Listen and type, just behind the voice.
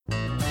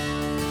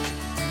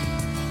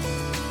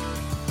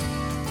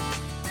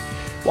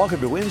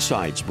Welcome to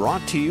Insights,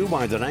 brought to you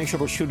by the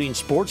National Shooting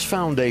Sports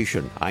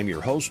Foundation. I'm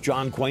your host,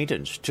 John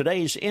Quaintance.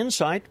 Today's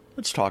Insight,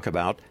 let's talk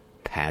about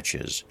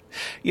patches.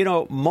 You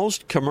know,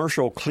 most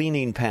commercial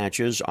cleaning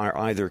patches are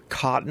either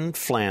cotton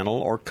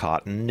flannel or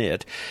cotton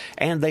knit,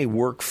 and they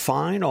work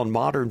fine on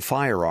modern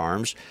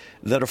firearms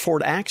that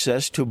afford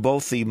access to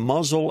both the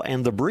muzzle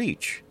and the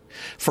breech.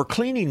 For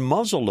cleaning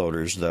muzzle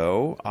loaders,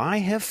 though, I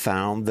have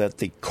found that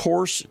the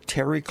coarse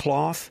terry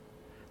cloth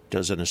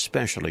does an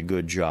especially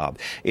good job.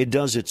 It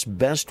does its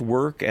best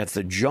work at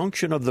the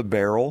junction of the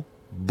barrel,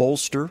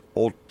 bolster,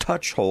 or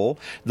touch hole,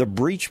 the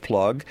breech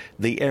plug,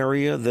 the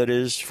area that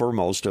is, for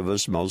most of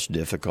us, most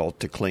difficult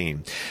to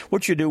clean.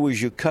 What you do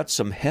is you cut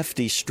some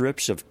hefty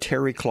strips of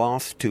terry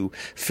cloth to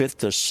fit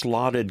the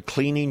slotted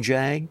cleaning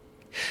jag.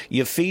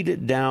 You feed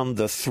it down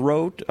the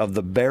throat of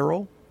the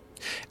barrel.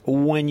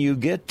 When you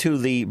get to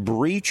the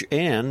breech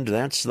end,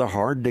 that's the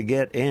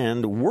hard-to-get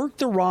end, work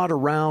the rod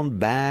around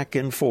back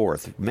and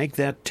forth. Make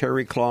that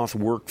terry cloth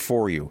work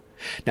for you.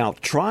 Now,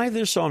 try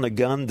this on a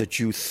gun that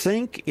you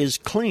think is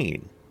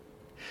clean.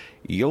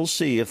 You'll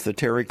see if the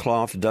terry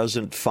cloth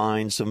doesn't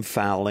find some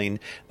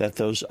fouling that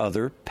those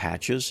other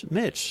patches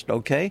missed,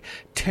 okay?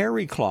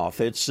 Terry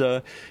cloth, it's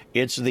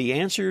the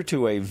answer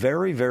to a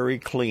very, very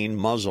clean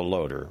muzzle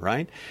loader,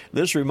 right?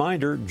 This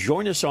reminder,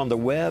 join us on the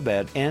web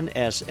at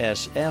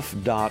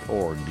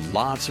nssf.org.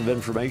 Lots of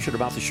information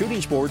about the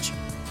shooting sports.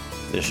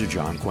 This is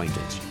John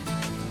Quaintance.